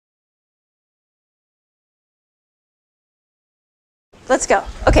let's go.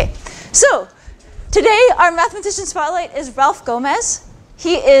 Okay, so today our mathematician spotlight is Ralph Gomez.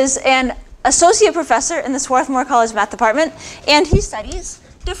 He is an associate professor in the Swarthmore College Math Department, and he studies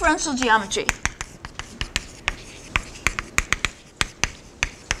differential geometry.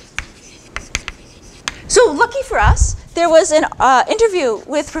 So lucky for us, there was an interview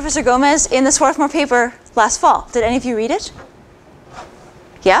with Professor Gomez in the Swarthmore paper last fall. Did any of you read it?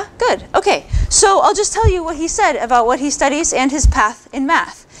 Yeah? Good. Okay. So I'll just tell you what he said about what he studies and his path in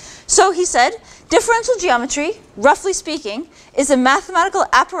math. So he said, differential geometry, roughly speaking, is a mathematical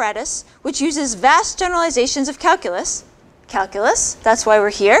apparatus which uses vast generalizations of calculus, that's why we're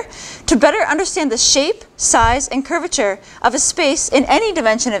here, to better understand the shape, size, and curvature of a space in any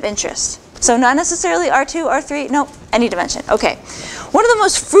dimension of interest. So not necessarily R2, R3, no, any dimension. Okay. One of the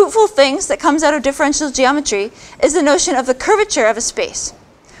most fruitful things that comes out of differential geometry is the notion of the curvature of a space.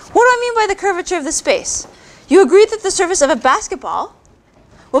 What do I mean by the curvature of the space? You agree that the surface of a basketball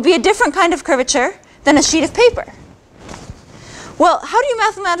will be a different kind of curvature than a sheet of paper. Well, how do you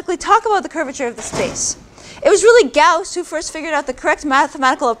mathematically talk about the curvature of the space? It was really Gauss who first figured out the correct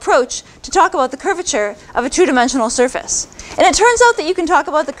mathematical approach to talk about the curvature of a two-dimensional surface. And it turns out that you can talk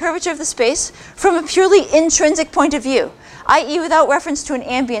about the curvature of the space from a purely intrinsic point of view, i.e. without reference to an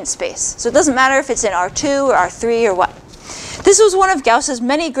ambient space. So it doesn't matter if it's in R2 or R3 or what. This was one of Gauss's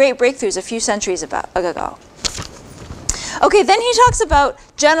many great breakthroughs a few centuries ago. Okay, then he talks about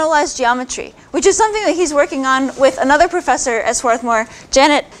generalized geometry, which is something that he's working on with another professor at Swarthmore,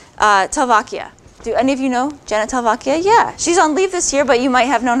 Janet Talvacchia. Do any of you know Janet Talvacchia? Yeah, she's on leave this year, but you might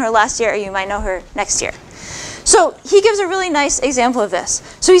have known her last year, or you might know her next year. So he gives a really nice example of this.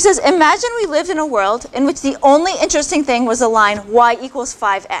 So he says, imagine we lived in a world in which the only interesting thing was the line y equals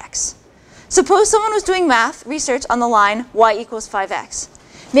 5x. Suppose someone was doing math research on the line y equals 5x.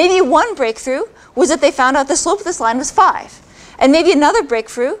 Maybe one breakthrough was that they found out the slope of this line was 5. And maybe another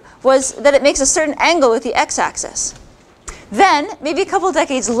breakthrough was that it makes a certain angle with the x-axis. Then, maybe a couple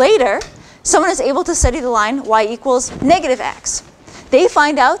decades later, someone is able to study the line y equals negative x. They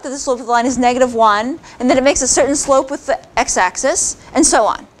find out that the slope of the line is -1, and that it makes a certain slope with the x-axis, and so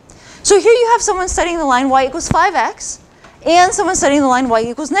on. So here you have someone studying the line y equals 5x, and someone studying the line y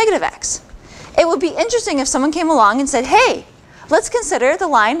equals -x. It would be interesting if someone came along and said, hey, let's consider the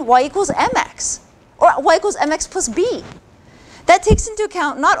line y equals mx, or y equals mx plus b. That takes into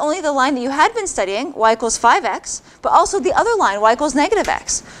account not only the line that you had been studying, y equals 5x, but also the other line, y equals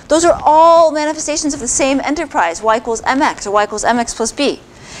 -x. Those are all manifestations of the same enterprise, y equals mx, or y equals mx plus b.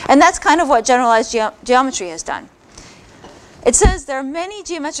 And that's kind of what generalized geometry has done. It says there are many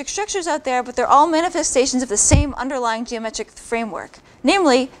geometric structures out there, but they're all manifestations of the same underlying geometric framework,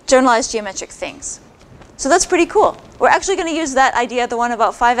 namely generalized geometric things. So that's pretty cool. We're actually going to use that idea, the one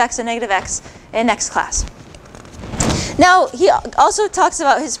about 5x and -x, in next class. Now, he also talks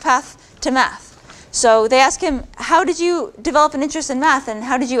about his path to math. So they ask him, how did you develop an interest in math, and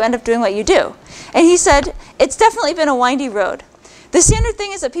how did you end up doing what you do? And he said, it's definitely been a windy road. The standard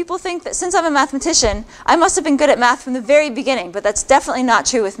thing is that people think that since I'm a mathematician, I must have been good at math from the very beginning, but that's definitely not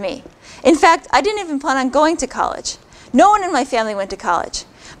true with me. In fact, I didn't even plan on going to college. No one in my family went to college.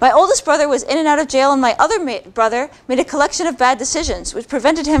 My oldest brother was in and out of jail, and my other brother made a collection of bad decisions, which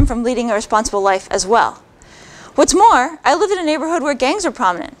prevented him from leading a responsible life as well. What's more, I lived in a neighborhood where gangs were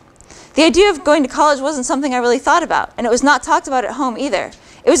prominent. The idea of going to college wasn't something I really thought about, and it was not talked about at home either.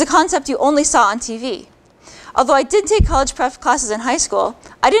 It was a concept you only saw on TV. Although I did take college prep classes in high school,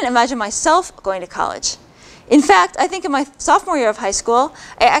 I didn't imagine myself going to college. In fact, I think in my sophomore year of high school,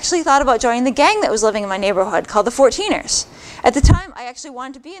 I actually thought about joining the gang that was living in my neighborhood called the 14ers. At the time, I actually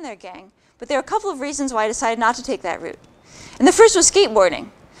wanted to be in their gang, but there were a couple of reasons why I decided not to take that route. And the first was skateboarding.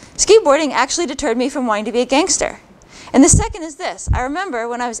 Skateboarding actually deterred me from wanting to be a gangster. And the second is this. I remember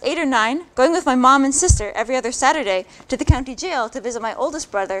when I was 8 or 9, going with my mom and sister every other Saturday to the county jail to visit my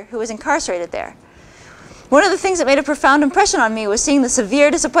oldest brother who was incarcerated there. One of the things that made a profound impression on me was seeing the severe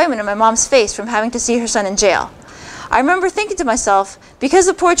disappointment in my mom's face from having to see her son in jail. I remember thinking to myself, because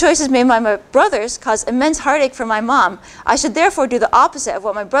the poor choices made by my brothers caused immense heartache for my mom, I should therefore do the opposite of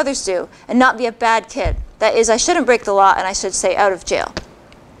what my brothers do and not be a bad kid. That is, I shouldn't break the law and I should stay out of jail.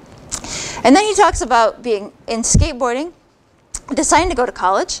 And then he talks about being in skateboarding, deciding to go to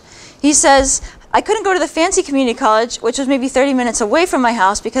college. He says, I couldn't go to the fancy community college, which was maybe 30 minutes away from my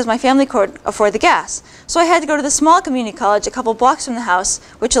house because my family could afford the gas. So I had to go to the small community college a couple blocks from the house,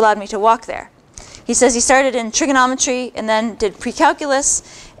 which allowed me to walk there. He says he started in trigonometry and then did pre-calculus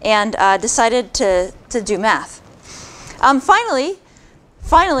and decided to do math. Finally,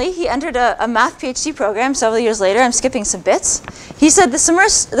 Finally, he entered a math PhD program several years later. I'm skipping some bits. He said,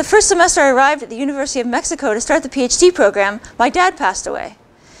 the first semester I arrived at the University of Mexico to start the PhD program, my dad passed away.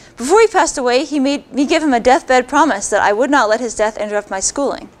 Before he passed away, he made me give him a deathbed promise that I would not let his death interrupt my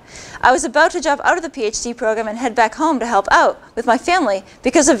schooling. I was about to drop out of the PhD program and head back home to help out with my family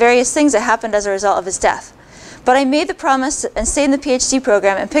because of various things that happened as a result of his death. But I made the promise and stayed in the PhD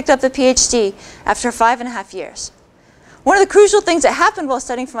program and picked up the PhD after 5.5 years. One of the crucial things that happened while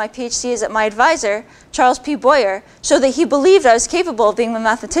studying for my PhD is that my advisor, Charles P. Boyer, showed that he believed I was capable of being a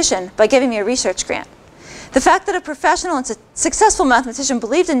mathematician by giving me a research grant. The fact that a professional and successful mathematician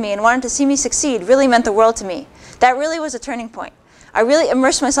believed in me and wanted to see me succeed really meant the world to me. That really was a turning point. I really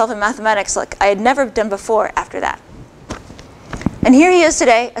immersed myself in mathematics like I had never done before after that. And here he is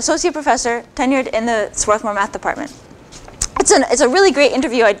today, associate professor, tenured in the Swarthmore Math Department. It's a really great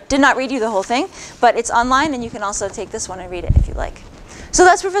interview. I did not read you the whole thing, but it's online, and you can also take this one and read it if you like. So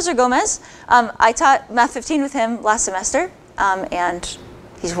that's Professor Gomez. I taught Math 15 with him last semester, and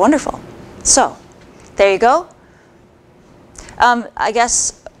he's wonderful. So there you go. I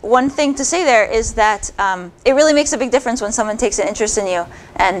guess one thing to say there is that it really makes a big difference when someone takes an interest in you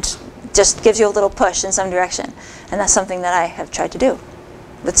and just gives you a little push in some direction. And that's something that I have tried to do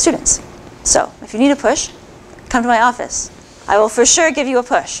with students. So if you need a push, come to my office. I will for sure give you a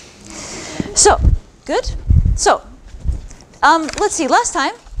push. So, good? So, let's see. Last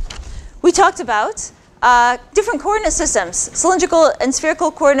time, we talked about different coordinate systems, cylindrical and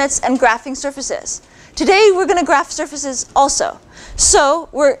spherical coordinates, and graphing surfaces. Today, we're going to graph surfaces also. So,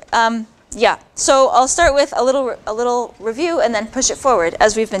 So I'll start with a little review and then push it forward,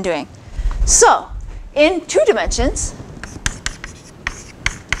 as we've been doing. So, in 2 dimensions,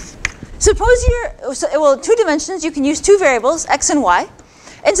 suppose well, 2 dimensions, you can use 2 variables, x and y.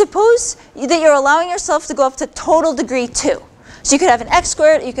 And suppose that you're allowing yourself to go up to total degree 2. So you could have an x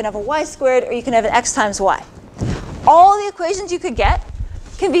squared, you can have a y squared, or you can have an x times y. All the equations you could get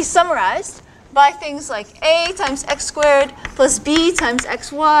can be summarized by things like a times x squared plus b times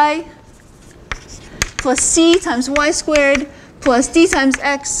xy plus c times y squared plus d times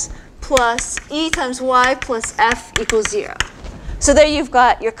x plus e times y plus f equals 0. So there you've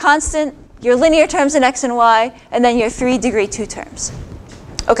got your constant, your linear terms in x and y, and then your 3 degree 2 terms.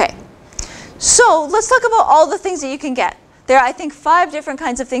 OK, so let's talk about all the things that you can get. There are, I think, 5 different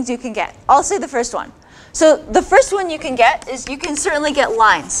kinds of things you can get. I'll say the first one. So the first one you can get is you can certainly get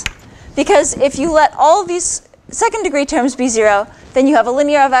lines. Because if you let all of these 2nd degree terms be 0, then you have a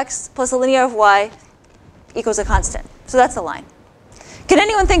linear of x plus a linear of y equals a constant. So that's a line. Can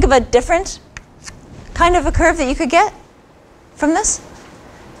anyone think of a different kind of a curve that you could get from this?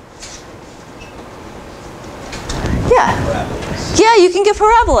 Yeah. Yeah, you can get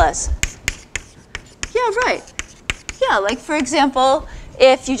parabolas. Yeah, right. Yeah, like for example,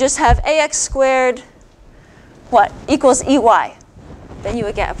 if you just have ax squared, what, equals ey, then you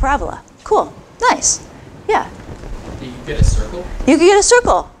would get a parabola. Cool. Nice. Yeah. You could get a circle? You could get a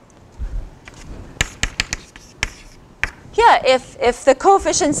circle. Yeah, if the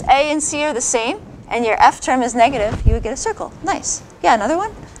coefficients a and c are the same, and your f term is negative, you would get a circle. Nice. Yeah, another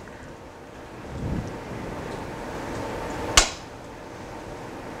one?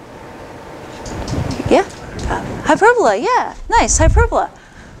 Yeah? Hyperbola, yeah. Nice, hyperbola.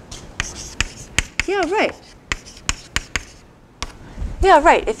 Yeah, right. Yeah,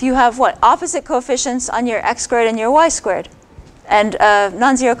 right. If you have, what, opposite coefficients on your x squared and your y squared, and a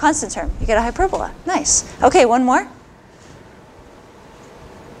non-zero constant term, you get a hyperbola. Nice. OK, one more?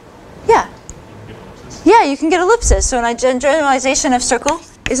 Yeah. Yeah, you can get ellipses. So a generalization of circle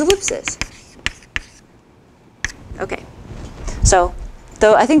is ellipses. OK. So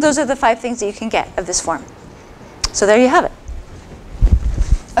I think those are the 5 things that you can get of this form. So there you have it.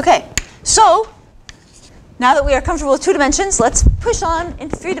 OK. So now that we are comfortable with 2 dimensions, let's push on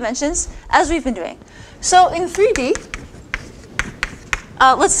into 3 dimensions, as we've been doing. So in 3D,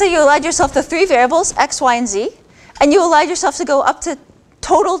 let's say you allowed yourself to 3 variables, x, y, and z, and you allowed yourself to go up to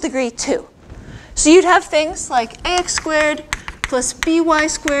total degree 2. So you'd have things like ax squared plus by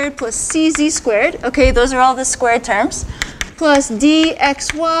squared plus cz squared. OK, those are all the squared terms. Plus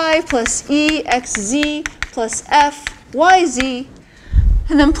dxy plus exz plus fyz,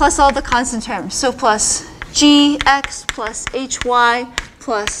 and then plus all the constant terms. So plus gx plus hy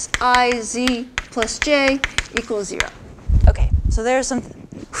plus iz plus j equals 0. OK, so there's some,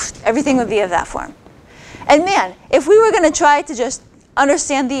 everything would be of that form. And man, if we were going to try to just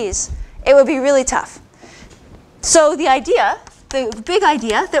understand these, it would be really tough. So the idea, the big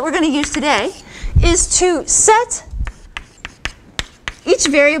idea that we're going to use today is to set each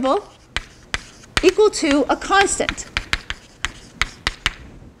variable equal to a constant.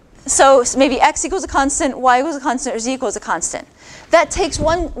 So maybe x equals a constant, y equals a constant, or z equals a constant. That takes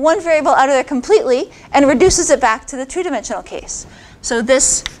one variable out of there completely and reduces it back to the two-dimensional case. So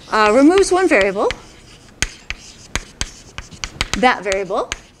this removes one variable, that variable,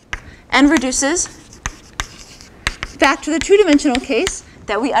 and reduces back to the two-dimensional case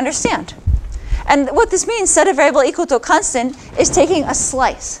that we understand. And what this means, set a variable equal to a constant, is taking a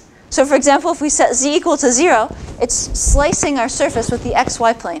slice. So for example, if we set z equal to 0, it's slicing our surface with the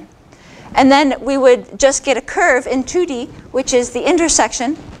xy plane. And then we would just get a curve in 2D, which is the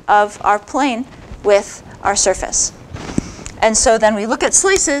intersection of our plane with our surface. And so then we look at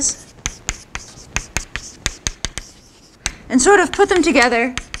slices and sort of put them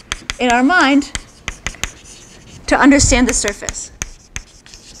together in our mind to understand the surface.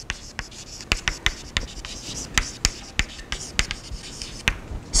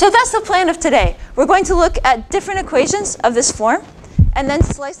 So that's the plan of today. We're going to look at different equations of this form and then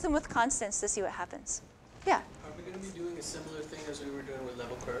slice them with constants to see what happens. Yeah? Are we going to be doing a similar thing as we were doing with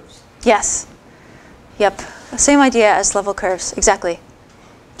level curves? Yes. Yep. Same idea as level curves. Exactly.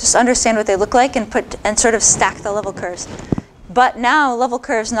 Just understand what they look like and sort of stack the level curves. But now level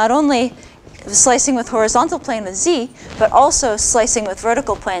curves not only slicing with horizontal plane with z, but also slicing with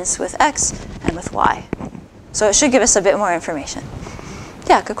vertical planes with x and with y. So it should give us a bit more information.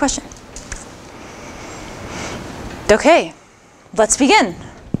 Yeah, good question. Okay, let's begin.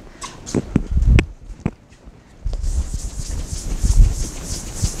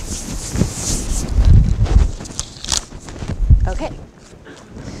 Okay.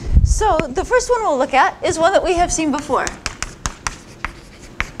 So the first one we'll look at is one that we have seen before.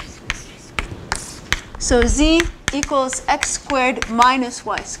 So z equals x squared minus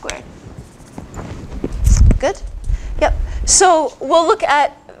y squared. Good? Yep. So we'll look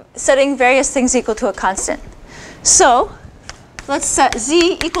at setting various things equal to a constant. So let's set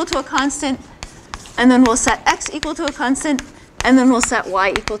z equal to a constant, and then we'll set x equal to a constant, and then we'll set y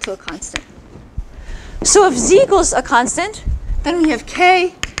equal to a constant. So if z equals a constant, then we have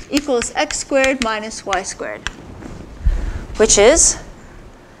k equals x squared minus y squared, which is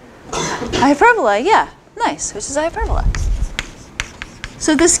a hyperbola. Yeah, nice, which is a hyperbola.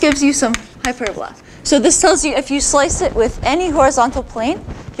 So this gives you some hyperbola. So this tells you if you slice it with any horizontal plane,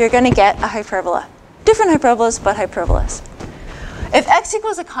 you're going to get a hyperbola. Different hyperbolas, but hyperbolas. If x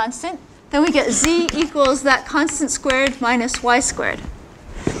equals a constant, then we get z equals that constant squared minus y squared.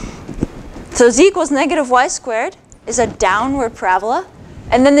 So z equals negative y squared is a downward parabola,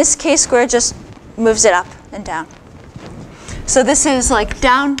 and then this k squared just moves it up and down. So this is like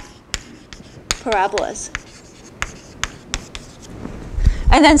down parabolas.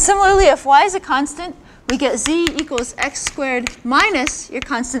 And then similarly, if y is a constant, we get z equals x squared minus your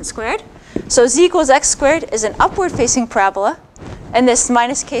constant squared. So z equals x squared is an upward facing parabola, and this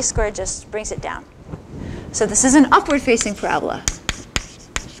minus k squared just brings it down. So this is an upward facing parabola.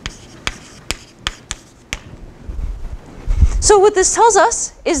 So what this tells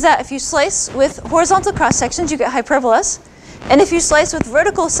us is that if you slice with horizontal cross sections, you get hyperbolas. And if you slice with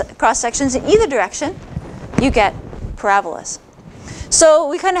vertical cross sections in either direction, you get parabolas. So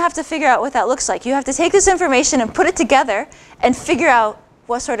we kind of have to figure out what that looks like. You have to take this information and put it together and figure out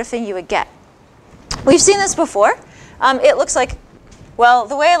what sort of thing you would get. We've seen this before. It looks like, well,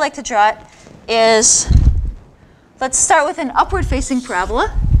 the way I like to draw it is, let's start with an upward facing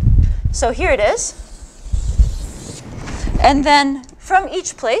parabola. So here it is. And then from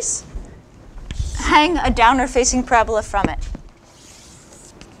each place, hang a downward facing parabola from it.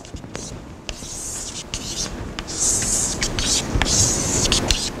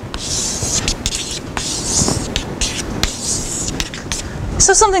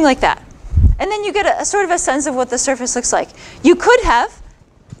 So something like that. And then you get a sort of a sense of what the surface looks like. You could have,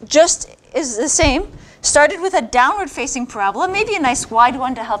 just is the same, started with a downward facing parabola, maybe a nice wide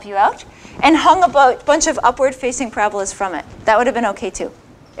one to help you out, and hung a bunch of upward facing parabolas from it. That would have been okay too.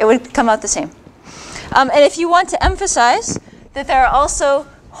 It would come out the same. And if you want to emphasize that there are also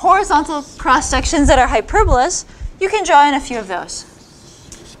horizontal cross sections that are hyperbolas, you can draw in a few of those.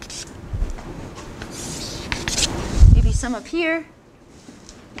 Maybe some up here.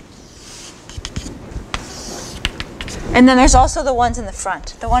 And then there's also the ones in the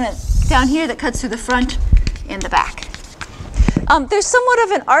front. The one down here that cuts through the front and the back. There's somewhat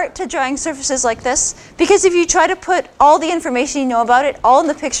of an art to drawing surfaces like this, because if you try to put all the information you know about it all in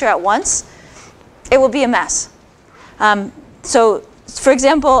the picture at once, it will be a mess. So for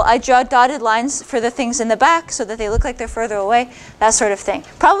example, I draw dotted lines for the things in the back so that they look like they're further away, that sort of thing.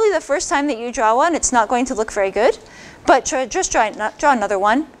 Probably the first time that you draw one, it's not going to look very good, but just draw another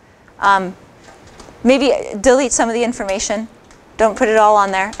one. Maybe delete some of the information. Don't put it all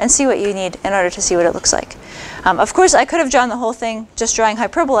on there, and see what you need in order to see what it looks like. Of course, I could have drawn the whole thing just drawing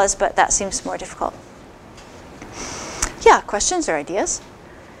hyperbolas, but that seems more difficult. Yeah, questions or ideas?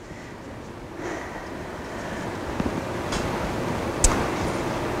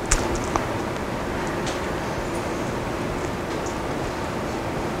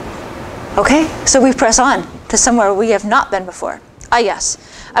 Okay, so we press on to somewhere we have not been before. Ah, yes.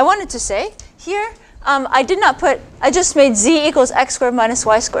 I wanted to say here, I just made z equals x squared minus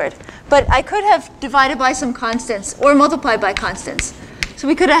y squared. But I could have divided by some constants or multiplied by constants. So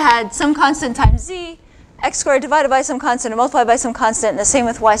we could have had some constant times z, x squared divided by some constant and multiplied by some constant, and the same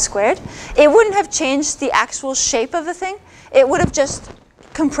with y squared. It wouldn't have changed the actual shape of the thing. It would have just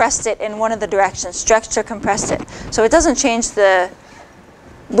compressed it in one of the directions, stretched or compressed it. So it doesn't change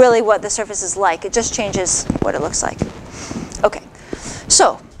really what the surface is like. It just changes what it looks like. Okay,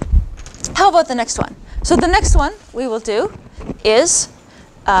 so how about the next one? So the next one we will do is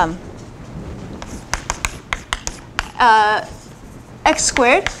x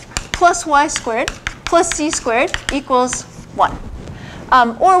squared plus y squared plus z squared equals 1.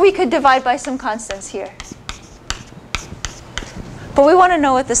 Or we could divide by some constants here. But we want to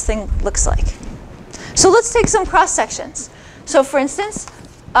know what this thing looks like. So let's take some cross sections. So for instance,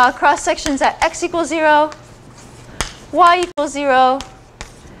 cross sections at x equals 0, y equals 0,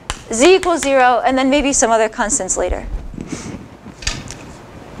 z equals 0, and then maybe some other constants later.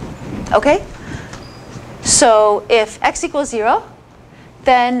 Okay? So if x equals 0,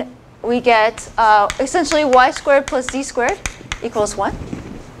 then we get essentially y squared plus z squared equals 1.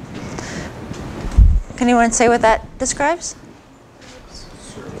 Can anyone say what that describes?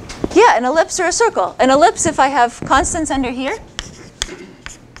 Yeah, an ellipse or a circle. An ellipse if I have constants under here.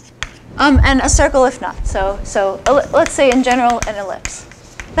 And a circle if not. So let's say in general an ellipse.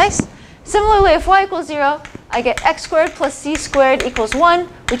 Nice. Similarly, if y equals 0, I get x squared plus z squared equals 1,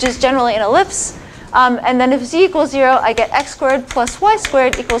 which is generally an ellipse. And then if z equals 0, I get x squared plus y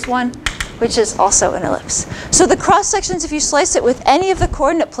squared equals 1, which is also an ellipse. So the cross sections, if you slice it with any of the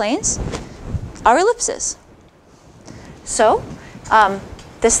coordinate planes, are ellipses. So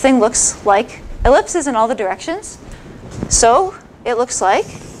this thing looks like ellipses in all the directions. So it looks like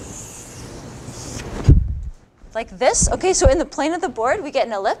this. Okay, so in the plane of the board, we get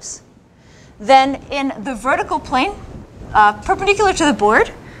an ellipse. Then in the vertical plane, perpendicular to the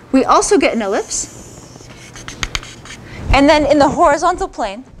board, we also get an ellipse. And then in the horizontal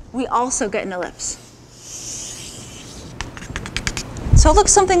plane, we also get an ellipse. So it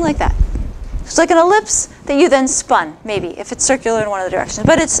looks something like that. It's like an ellipse that you then spun, maybe, if it's circular in one of the directions.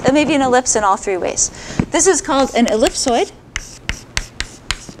 But it's maybe an ellipse in all three ways. This is called an ellipsoid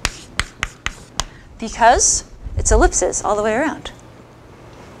because it's ellipses all the way around.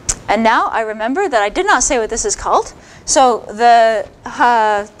 And now I remember that I did not say what this is called. So the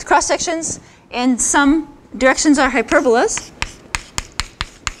cross sections in some directions are hyperbolas.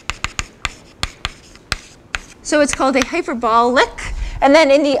 So it's called a hyperbolic. And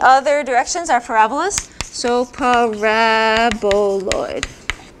then in the other directions are parabolas. So paraboloid.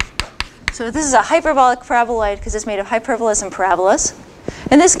 So this is a hyperbolic paraboloid because it's made of hyperbolas and parabolas.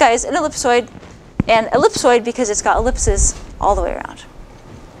 And this guy is an ellipsoid and ellipsoid because it's got ellipses all the way around.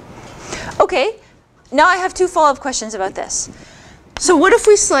 Okay, now I have two follow-up questions about this. So what if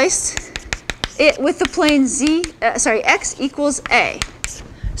we sliced it with the plane x equals a?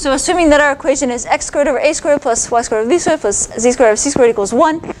 So assuming that our equation is x squared over a squared plus y squared over b squared plus z squared over c squared equals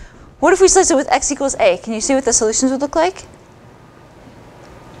 1, what if we slice it with x equals a? Can you see what the solutions would look like?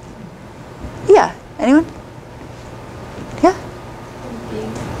 Yeah, anyone? Yeah?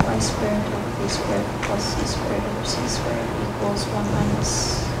 Y squared over b squared plus c squared over c squared equals 1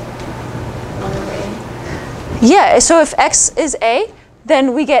 minus 1 over a. Yeah, so if x is a,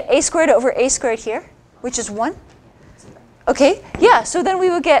 then we get a squared over a squared here, which is 1. Okay, yeah, so then we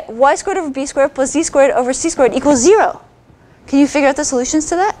would get y squared over b squared plus z squared over c squared equals 0. Can you figure out the solutions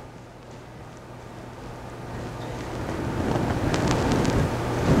to that?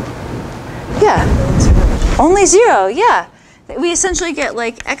 Yeah, only 0, yeah. We essentially get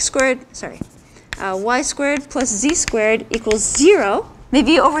like y squared plus z squared equals 0,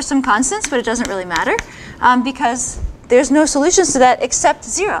 maybe over some constants, but it doesn't really matter because there's no solutions to that except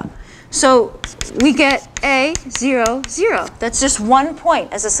 0. So we get a, 0, 0. That's just 1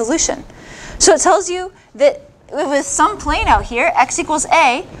 point as a solution. So it tells you that with some plane out here, x equals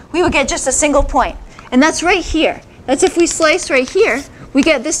a, we would get just a single point. And that's right here. That's if we slice right here, we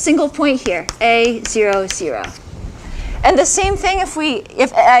get this single point here, a, 0, 0. And the same thing if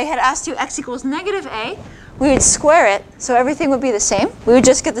I had asked you x equals negative a, we would square it, so everything would be the same. We would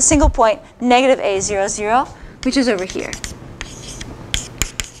just get the single point, negative a, 0, 0, which is over here.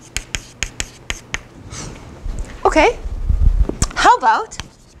 Okay, how about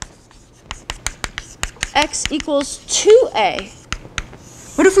x equals 2a?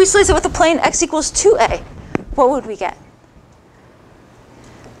 What if we slice it with the plane x equals 2a? What would we get?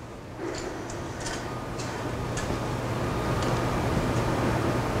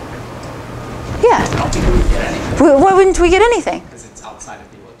 Yeah. I don't think we would get anything. Why wouldn't we get anything? Because it's outside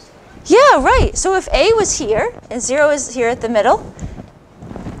of the ellipse. Yeah, right. So if a was here and 0 is here at the middle,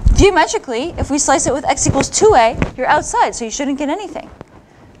 geometrically, if we slice it with x equals 2a, you're outside, so you shouldn't get anything.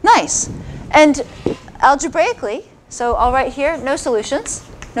 Nice. And algebraically, so I'll write here, no solutions.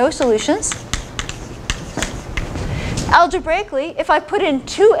 No solutions. Algebraically, if I put in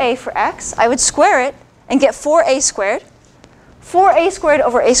 2a for x, I would square it and get 4a squared. 4a squared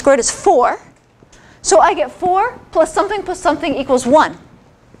over a squared is 4. So I get 4 plus something equals 1.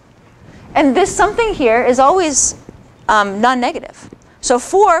 And this something here is always non-negative. So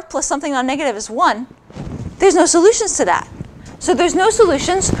 4 plus something non-negative is 1. There's no solutions to that. So there's no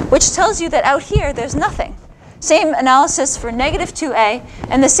solutions, which tells you that out here there's nothing. Same analysis for negative 2a,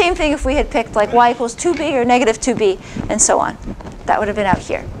 and the same thing if we had picked like y equals 2b or negative 2b, and so on. That would have been out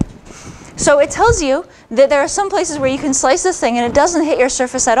here. So it tells you that there are some places where you can slice this thing and it doesn't hit your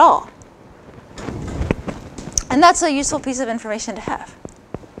surface at all. And that's a useful piece of information to have.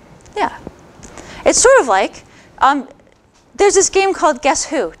 Yeah. It's sort of like, there's this game called Guess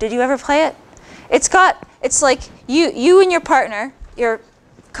Who. Did you ever play it? It's like you and your partner, your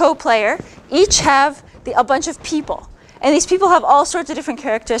co-player, each have a bunch of people. And these people have all sorts of different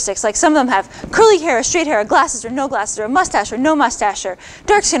characteristics. Like some of them have curly hair or straight hair, or glasses or no glasses, or a mustache or no mustache, or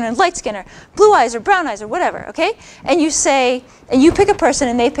dark skin or light skin, or blue eyes or brown eyes, or whatever, okay? And you say, and you pick a person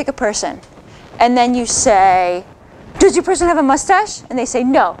and they pick a person. And then you say, does your person have a mustache? And they say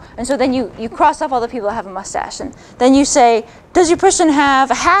no. And so then you cross off all the people that have a mustache. And then you say, does your person have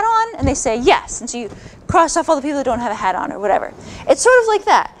a hat on? And they say yes. And so you cross off all the people that don't have a hat on or whatever. It's sort of like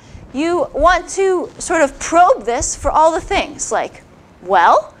that. You want to sort of probe this for all the things. Like,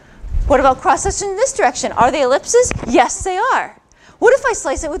 well, what about cross-section in this direction? Are they ellipses? Yes, they are. What if I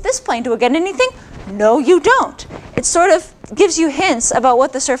slice it with this plane? Do I get anything? No, you don't. It sort of gives you hints about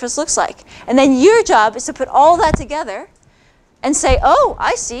what the surface looks like. And then your job is to put all that together and say, oh,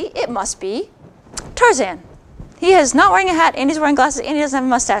 I see, it must be Tarzan. He is not wearing a hat, and he's wearing glasses, and he doesn't have a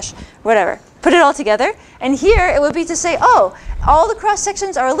mustache, whatever. Put it all together. And here it would be to say, oh, all the cross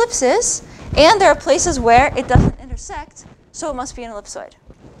sections are ellipses, and there are places where it doesn't intersect, so it must be an ellipsoid.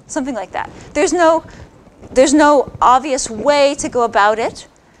 Something like that. There's no obvious way to go about it.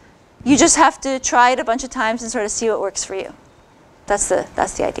 You just have to try it a bunch of times and sort of see what works for you. That's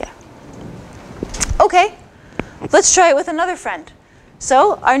the idea. Okay, let's try it with another friend.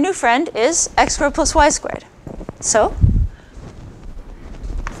 So our new friend is x squared plus y squared. So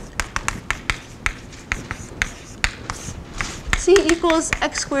c equals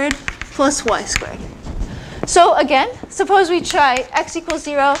x squared plus y squared. So again, suppose we try x equals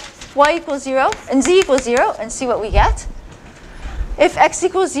 0, y equals 0, and z equals 0, and see what we get. If x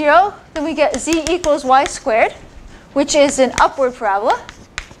equals 0, then we get z equals y squared, which is an upward parabola.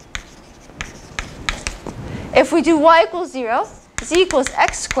 If we do y equals 0, z equals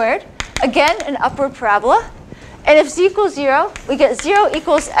x squared, again an upward parabola. And if z equals 0, we get 0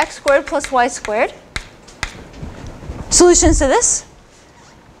 equals x squared plus y squared. Solutions to this?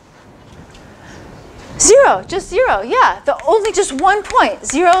 0, just 0, yeah. Only just 1 point,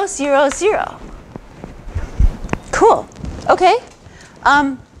 0, 0, 0. Cool, okay.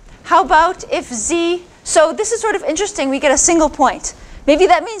 How about if z, so this is sort of interesting, we get a single point. Maybe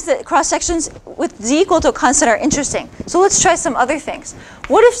that means that cross sections with z equal to a constant are interesting. So let's try some other things.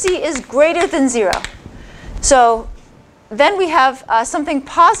 What if z is greater than 0? So then we have something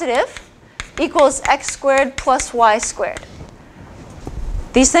positive equals x squared plus y squared.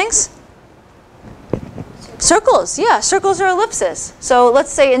 These things? Circles, yeah, circles are ellipses. So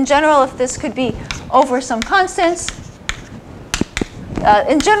let's say in general, if this could be over some constants,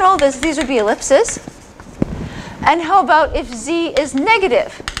 in general, these would be ellipses. And how about if z is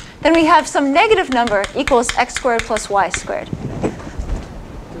negative? Then we have some negative number equals x squared plus y squared.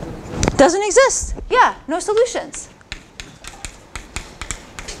 Doesn't exist. Yeah, no solutions.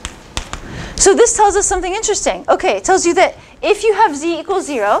 So this tells us something interesting. Okay, it tells you that if you have z equals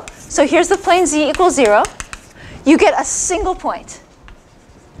 0, so here's the plane z equals 0, you get a single point.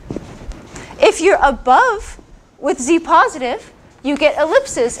 If you're above with z positive, you get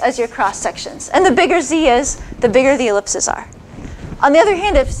ellipses as your cross sections. And the bigger z is, the bigger the ellipses are. On the other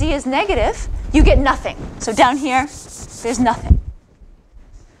hand, if z is negative, you get nothing. So down here, there's nothing.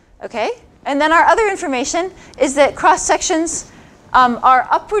 Okay? And then our other information is that cross sections are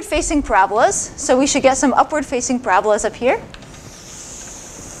upward-facing parabolas. So we should get some upward-facing parabolas up here.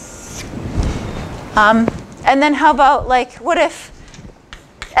 And then how about, like, what if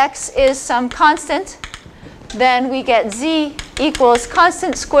x is some constant? Then we get z equals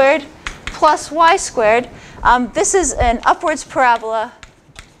constant squared plus y squared. This is an upwards parabola,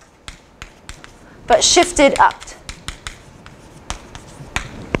 but shifted up.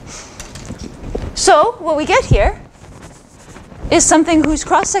 So what we get here is something whose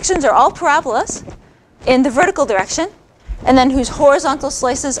cross-sections are all parabolas in the vertical direction, and then whose horizontal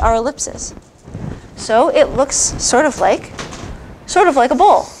slices are ellipses. So it looks sort of like a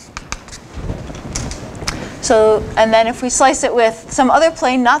bowl. So, and then if we slice it with some other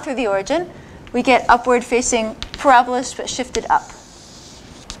plane not through the origin, we get upward-facing parabolas but shifted up.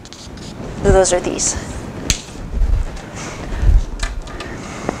 So those are these.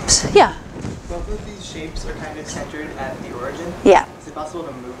 So, yeah. Both of these shapes are kind of centered at the origin. Yeah. Is it possible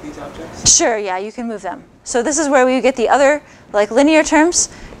to move these objects? Sure, yeah, you can move them. So this is where we get the other, like, linear terms.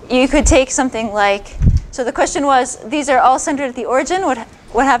 You could take something like, so the question was, these are all centered at the origin.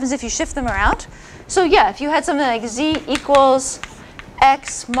 What happens if you shift them around? So yeah, if you had something like z equals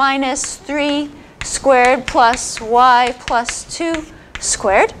x minus 3 squared plus y plus 2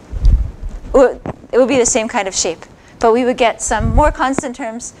 squared, it would be the same kind of shape. But we would get some more constant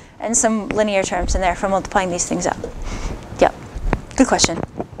terms and some linear terms in there for multiplying these things out. Yep, good question.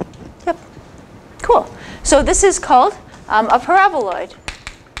 Yep, cool. So this is called a paraboloid.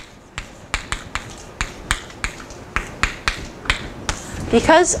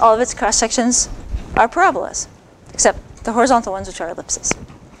 Because all of its cross-sections are parabolas, except the horizontal ones, which are ellipses.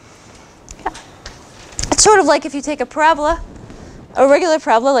 Yeah. It's sort of like if you take a parabola, a regular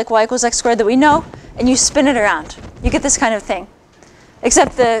parabola like y equals x squared that we know, and you spin it around. You get this kind of thing.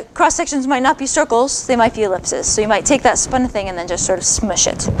 Except the cross-sections might not be circles, they might be ellipses. So you might take that spun thing and then just sort of smush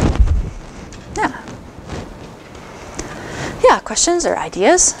it. Yeah. Yeah, questions or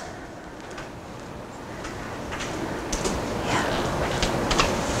ideas?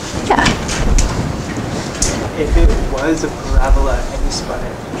 Yeah. If it was a parabola and you spun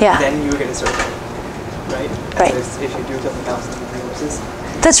it, Yeah. then you would get a circle, right? Right. As if you do something else in the ellipses.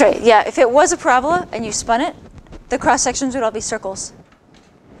 That's right. Yeah, if it was a parabola and you spun it, the cross-sections would all be circles.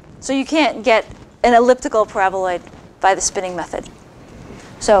 So you can't get an elliptical paraboloid by the spinning method.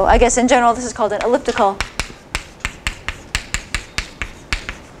 So I guess in general, this is called an elliptical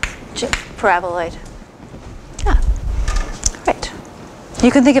paraboloid. Yeah, right.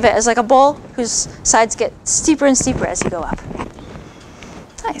 You can think of it as like a bowl whose sides get steeper and steeper as you go up.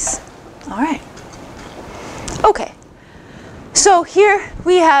 Nice. All right. Okay. So here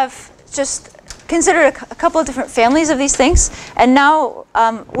we have just considered a couple of different families of these things. And now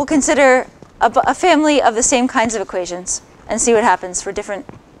we'll consider a family of the same kinds of equations and see what happens for different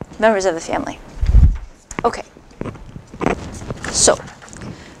members of the family. Okay. So.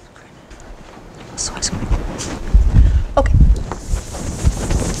 Okay.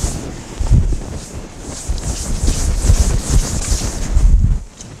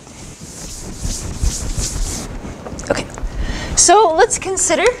 Okay. So let's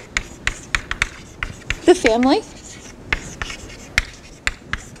consider the family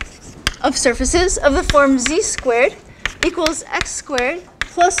of surfaces of the form z squared equals x squared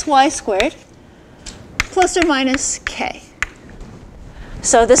plus y squared plus or minus k.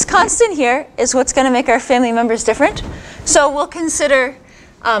 So this constant here is what's going to make our family members different. So we'll consider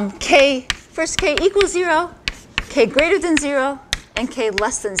k, first k equals 0, k greater than 0, and k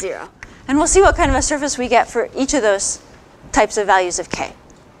less than 0. And we'll see what kind of a surface we get for each of those types of values of k.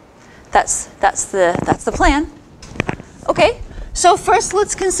 That's the plan. Okay, so first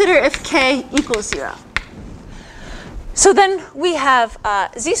let's consider if k equals 0. So then we have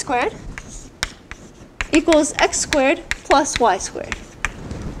z squared equals x squared plus y squared.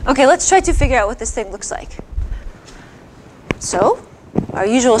 Okay, let's try to figure out what this thing looks like. So, our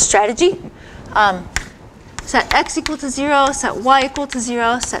usual strategy, set x equal to 0, set y equal to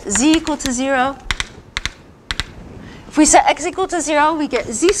 0, set z equal to 0. If we set x equal to 0, we get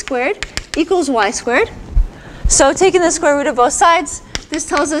z squared equals y squared. So taking the square root of both sides, this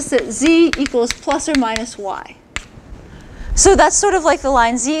tells us that z equals plus or minus y. So that's sort of like the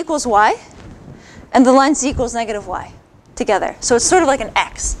line z equals y and the line z equals negative y together. So it's sort of like an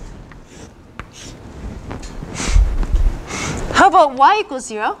x. How about y equals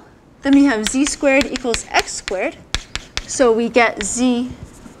 0? Then we have z squared equals x squared. So we get z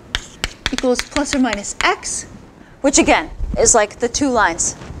equals plus or minus x, which again is like the two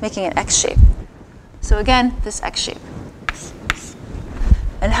lines making an x shape. So again, this x shape.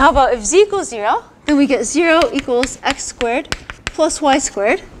 And how about if z equals 0? Then we get 0 equals x squared plus y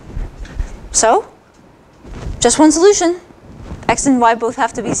squared. So just one solution. X and y both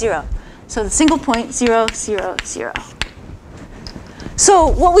have to be 0. So the single point, 0, 0, 0. So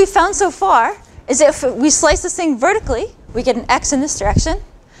what we've found so far is that if we slice this thing vertically, we get an x in this direction.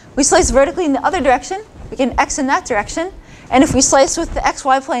 We slice vertically in the other direction, we get an x in that direction. And if we slice with the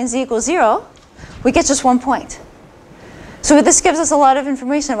xy plane z equals 0, we get just 1 point. So this gives us a lot of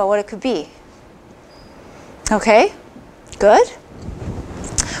information about what it could be. Okay, good.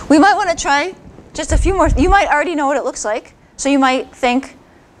 We might want to try just a few more. You might already know what it looks like. So you might think,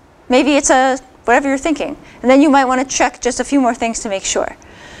 maybe it's a whatever you're thinking. And then you might want to check just a few more things to make sure.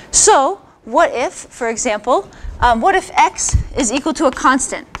 So what if, for example, what if x is equal to a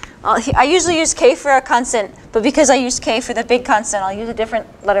constant? I usually use k for a constant, but because I use k for the big constant, I'll use a different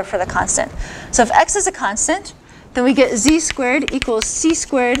letter for the constant. So if x is a constant, then we get z squared equals c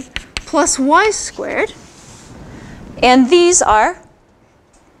squared plus y squared. And these are,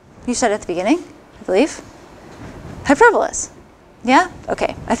 you said at the beginning, I believe, hyperbolas. Yeah?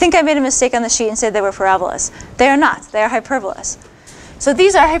 Okay. I think I made a mistake on the sheet and said they were parabolas. They are not. They are hyperbolas. So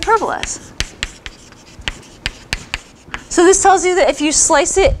these are hyperbolas. So this tells you that if you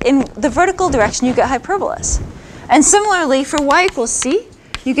slice it in the vertical direction, you get hyperbolas. And similarly, for y equals c,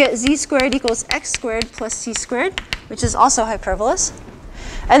 you get z squared equals x squared plus c squared, which is also hyperbolas.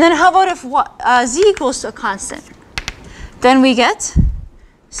 And then how about if z equals to a constant? Then we get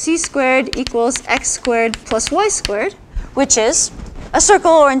c squared equals x squared plus y squared, which is a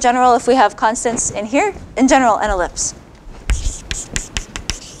circle, or in general, if we have constants in here, in general, an ellipse.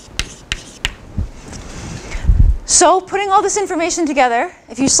 So putting all this information together,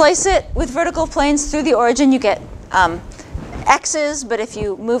 if you slice it with vertical planes through the origin, you get x's, but if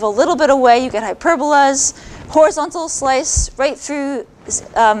you move a little bit away, you get hyperbolas. Horizontal slice right through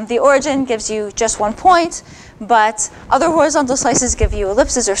the origin gives you just 1 point, but other horizontal slices give you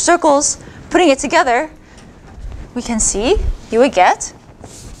ellipses or circles. Putting it together, we can see you would get,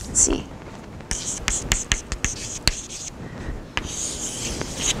 let's see,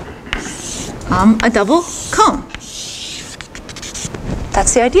 a double cone.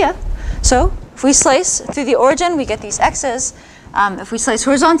 That's the idea. So if we slice through the origin, we get these x's. If we slice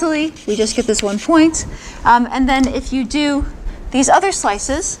horizontally, we just get this 1 point. And then if you do these other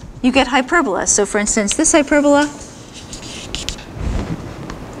slices, you get hyperbolas. So for instance, this hyperbola,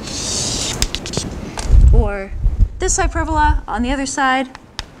 or this hyperbola on the other side.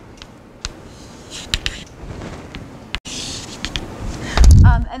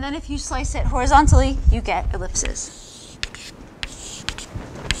 And then if you slice it horizontally, you get ellipses.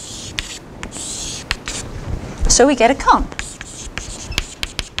 So we get a cone.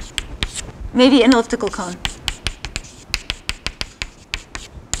 Maybe an elliptical cone,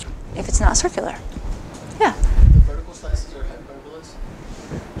 if it's not circular. Yeah? The vertical slices are hyperbolas?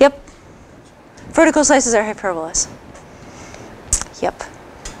 Yep. Vertical slices are hyperbolas. Yep.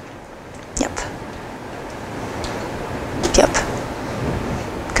 Yep. Yep.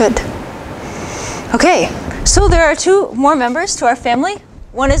 Good. Okay, so there are 2 more members to our family.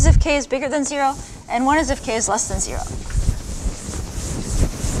 One is if k is bigger than 0, and one is if k is less than 0.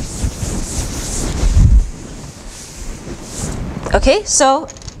 Okay, so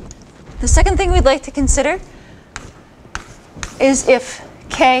the second thing we'd like to consider is if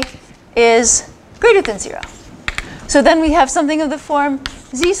k is greater than 0. So then we have something of the form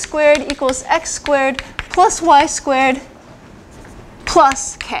z squared equals x squared plus y squared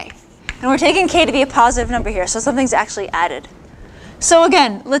plus k. And we're taking k to be a positive number here, so something's actually added. So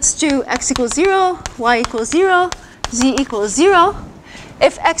again, let's do x equals 0, y equals 0, z equals 0.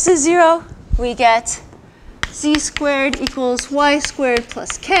 If x is 0, we get z squared equals y squared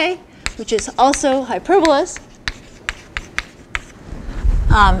plus k, which is also hyperbolas.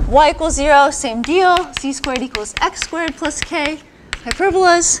 Y equals 0, same deal. Z squared equals x squared plus k,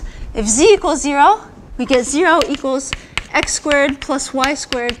 hyperbolas. If z equals 0, we get 0 equals x squared plus y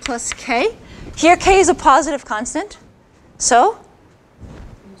squared plus k. Here k is a positive constant, so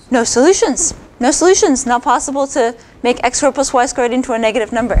no solutions. No solutions. Not possible to make x squared plus y squared into a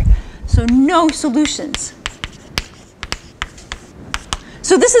negative number. So no solutions.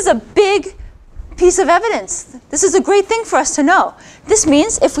 So this is a big piece of evidence. This is a great thing for us to know. This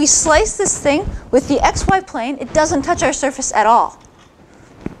means if we slice this thing with the xy plane, it doesn't touch our surface at all.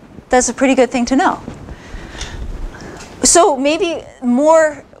 That's a pretty good thing to know. So maybe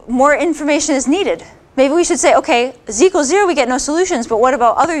more information is needed. Maybe we should say, okay, z equals 0, we get no solutions, but what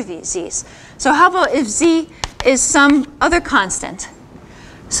about other z's? So how about if z is some other constant?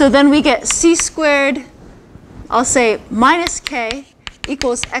 So then we get c squared, I'll say minus k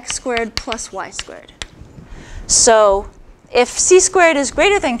equals x squared plus y squared. So if c squared is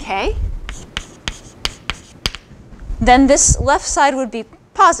greater than k, then this left side would be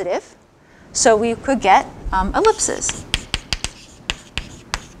positive. So we could get ellipses.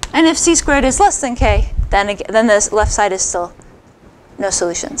 And if c squared is less than k, then this left side is still no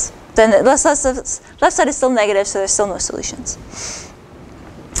solutions. Then the left side is still negative, so there's still no solutions.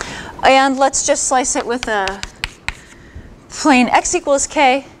 And let's just slice it with a plane x equals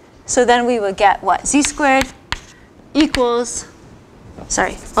k. So then we would get what? Z squared equals,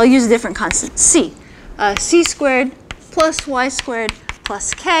 sorry, I'll use a different constant, c. C squared plus y squared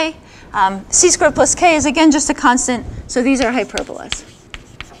plus k. C squared plus k is again just a constant, so these are hyperbolas.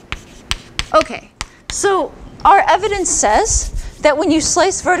 Okay, so our evidence says that when you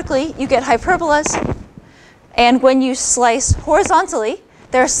slice vertically, you get hyperbolas. And when you slice horizontally,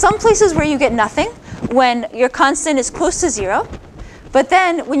 there are some places where you get nothing when your constant is close to 0. But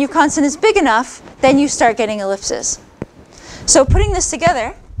then when your constant is big enough, then you start getting ellipses. So putting this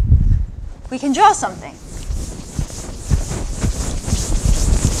together, we can draw something.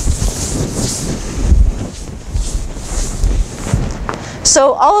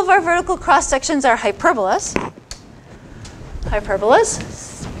 So all of our vertical cross sections are hyperbolas.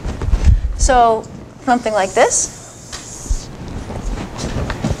 So something like this.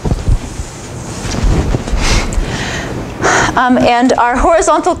 And our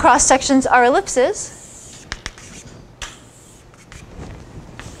horizontal cross sections are ellipses.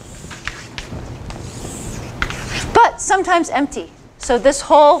 But sometimes empty. So this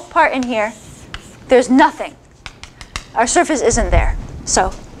whole part in here, there's nothing. Our surface isn't there.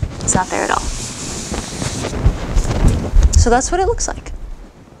 So it's not there at all. So that's what it looks like.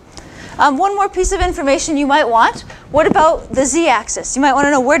 One more piece of information you might want. What about the z-axis? You might want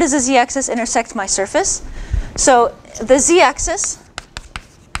to know, where does the z-axis intersect my surface? So the z-axis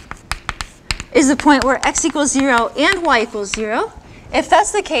is the point where x equals 0 and y equals 0. If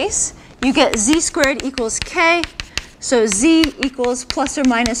that's the case, you get z squared equals k. So z equals plus or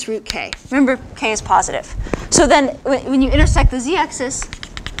minus root k. Remember, k is positive. So then when you intersect the z-axis,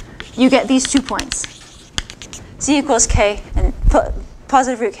 you get these 2 points. Z equals k and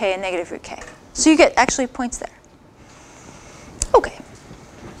positive root k and negative root k. So you get actually points there. Okay.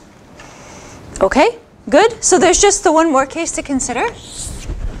 Okay, good. So there's just the one more case to consider.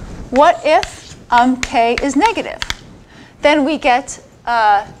 What if k is negative? Then we get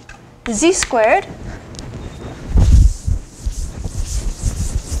z squared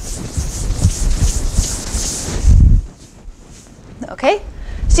okay,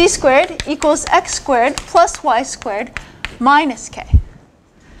 c squared equals x squared plus y squared minus k.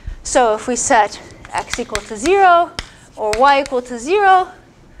 So if we set x equal to 0 or y equal to 0,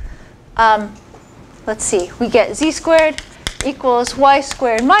 let's see, we get z squared equals y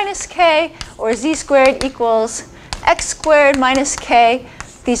squared minus k, or z squared equals x squared minus k.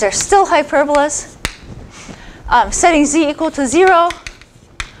 These are still hyperbolas. Setting z equal to 0,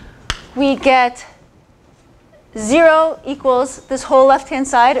 we get 0 equals this whole left-hand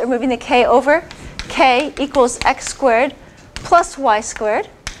side, or moving the k over. K equals x squared plus y squared.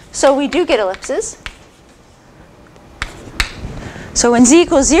 So we do get ellipses. So when z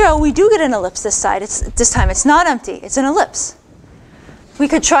equals 0, we do get an ellipse this side. This time it's not empty. It's an ellipse. We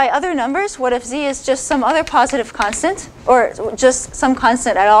could try other numbers. What if z is just some other positive constant, or just some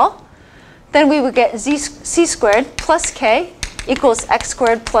constant at all? Then we would get c squared plus k equals x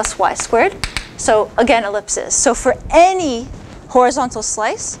squared plus y squared. So again, ellipses. So for any horizontal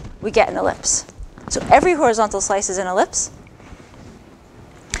slice, we get an ellipse. So every horizontal slice is an ellipse.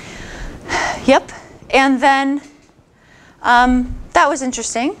 Yep. And then that was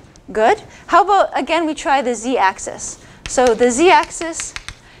interesting. Good. How about, again, we try the z-axis. So the z-axis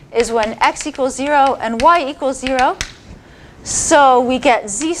is when x equals 0 and y equals 0. So we get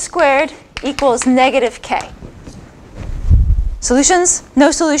z squared equals negative k. Solutions?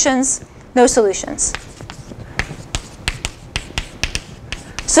 No solutions. No solutions.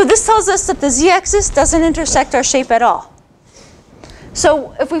 So this tells us that the z-axis doesn't intersect our shape at all.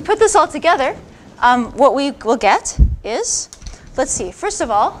 So if we put this all together, what we will get is, let's see, first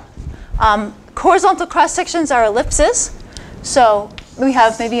of all, horizontal cross sections are ellipses. So we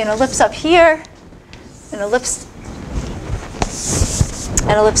have maybe an ellipse up here, an ellipse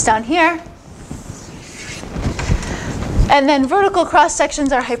down here. And then vertical cross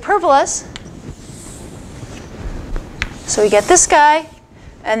sections are hyperbolas. So we get this guy,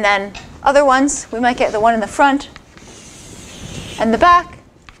 and then other ones, we might get the one in the front and the back.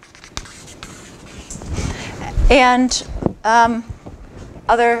 And all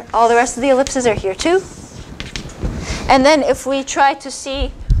the rest of the ellipses are here too. And then if we try to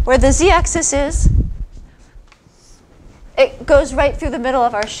see where the z-axis is, it goes right through the middle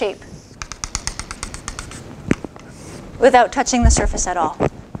of our shape without touching the surface at all.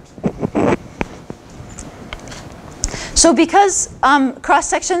 So because cross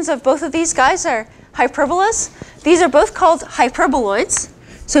sections of both of these guys are hyperbolas, these are both called hyperboloids.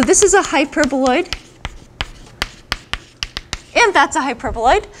 So this is a hyperboloid, and that's a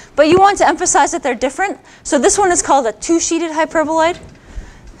hyperboloid. But you want to emphasize that they're different. So this one is called a two-sheeted hyperboloid.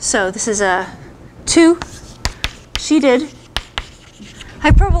 So this is a two-sheeted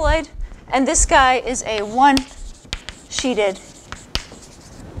hyperboloid, and this guy is a one-sheeted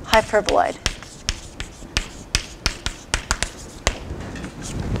hyperboloid.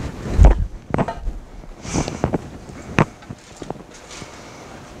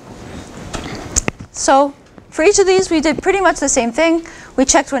 So for each of these, we did pretty much the same thing. We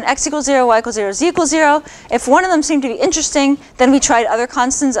checked when x equals 0, y equals 0, z equals 0. If one of them seemed to be interesting, then we tried other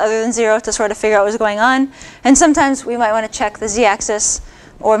constants other than 0 to sort of figure out what was going on. And sometimes we might want to check the z-axis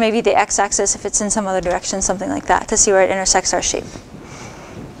or maybe the x-axis if it's in some other direction, something like that, to see where it intersects our shape.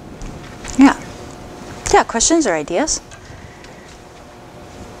 Yeah. Yeah, questions or ideas?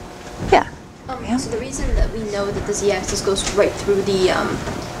 Yeah. So the reason that we know that the z-axis goes right through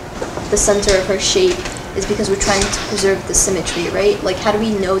the center of her shape is because we're trying to preserve the symmetry, right? Like, how do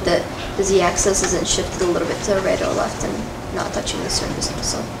we know that the z-axis isn't shifted a little bit to the right or left and not touching the surface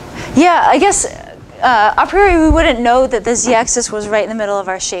also? Yeah, I guess a priori we wouldn't know that the z-axis was right in the middle of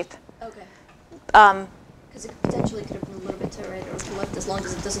our shape. Okay. Because it potentially could have been a little bit to the right or to the left as long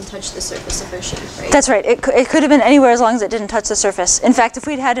as it doesn't touch the surface of her shape, right? That's right. It could have been anywhere as long as it didn't touch the surface. In fact, if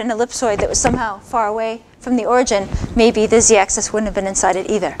we'd had an ellipsoid that was somehow far away from the origin, maybe the z-axis wouldn't have been inside it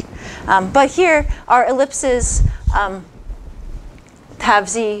either. But here, our ellipses have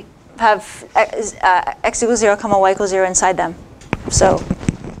x equals 0, y equals 0 inside them. So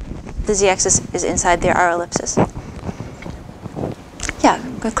the z-axis is inside our ellipses. Yeah,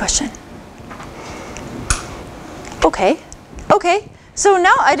 good question. Okay. So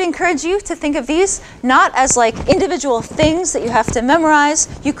now I'd encourage you to think of these not as like individual things that you have to memorize.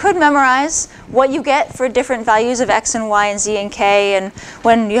 You could memorize what you get for different values of x and y and z and k, and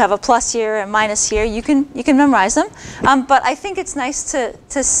when you have a plus here and minus here, you can memorize them. But I think it's nice to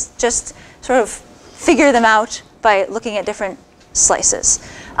just sort of figure them out by looking at different slices.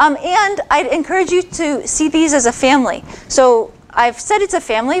 And I'd encourage you to see these as a family. So I've said it's a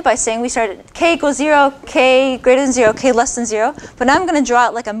family by saying we started at k equals 0, k greater than 0, k less than 0. But now I'm going to draw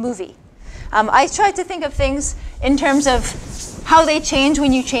it like a movie. I tried to think of things in terms of how they change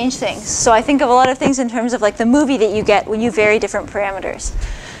when you change things. So I think of a lot of things in terms of like the movie that you get when you vary different parameters.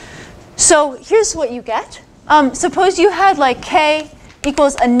 So here's what you get. Suppose you had like k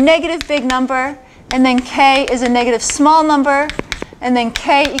equals a negative big number, and then k is a negative small number, and then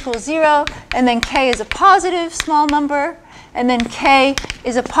k equals 0, and then k is a positive small number, and then k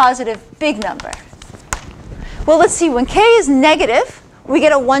is a positive big number. Well, let's see. When k is negative, we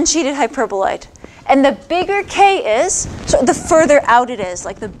get a one-sheeted hyperboloid. And the bigger k is, so the further out it is,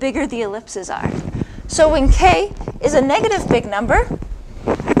 like the bigger the ellipses are. So when k is a negative big number,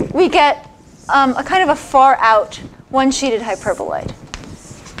 we get a kind of a far out one-sheeted hyperboloid.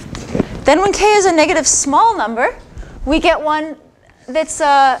 Then when k is a negative small number, we get one that's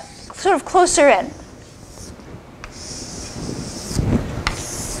sort of closer in.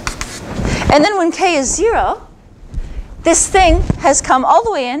 And then when k is 0, this thing has come all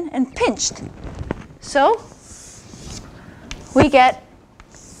the way in and pinched. So we get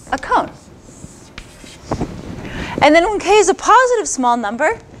a cone. And then when k is a positive small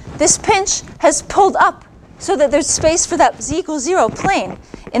number, this pinch has pulled up so that there's space for that z equals 0 plane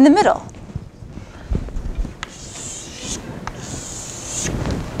in the middle.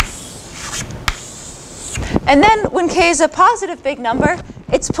 And then when k is a positive big number,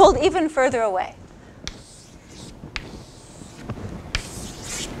 it's pulled even further away.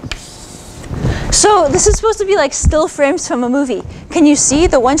 So this is supposed to be like still frames from a movie. Can you see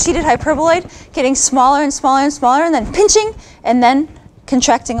the one-sheeted hyperboloid getting smaller and smaller and smaller, and then pinching, and then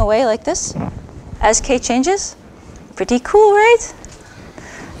contracting away like this as k changes? Pretty cool, right?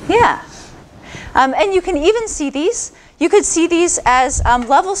 Yeah. And you can even see these. You could see these as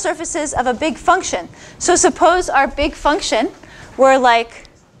level surfaces of a big function. So suppose our big function were like,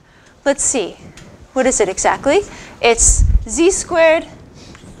 let's see, what is it exactly? It's z squared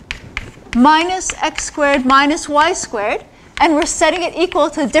minus x squared minus y squared, and we're setting it equal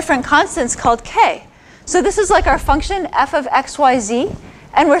to different constants called k. So this is like our function f of x, y, z,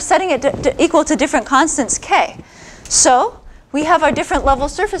 and we're setting it equal to different constants k. So we have our different level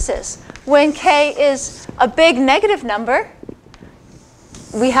surfaces. When k is a big negative number,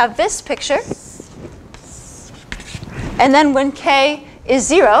 we have this picture. And then when k is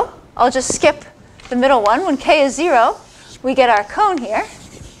 0, I'll just skip the middle one. When k is 0, we get our cone here.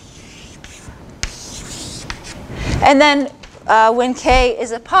 And then when k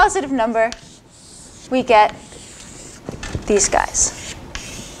is a positive number, we get these guys.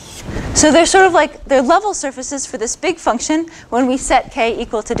 So they're sort of like, they're level surfaces for this big function when we set k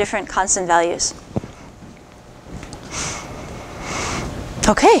equal to different constant values.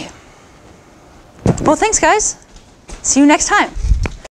 OK. Well, thanks, guys. See you next time.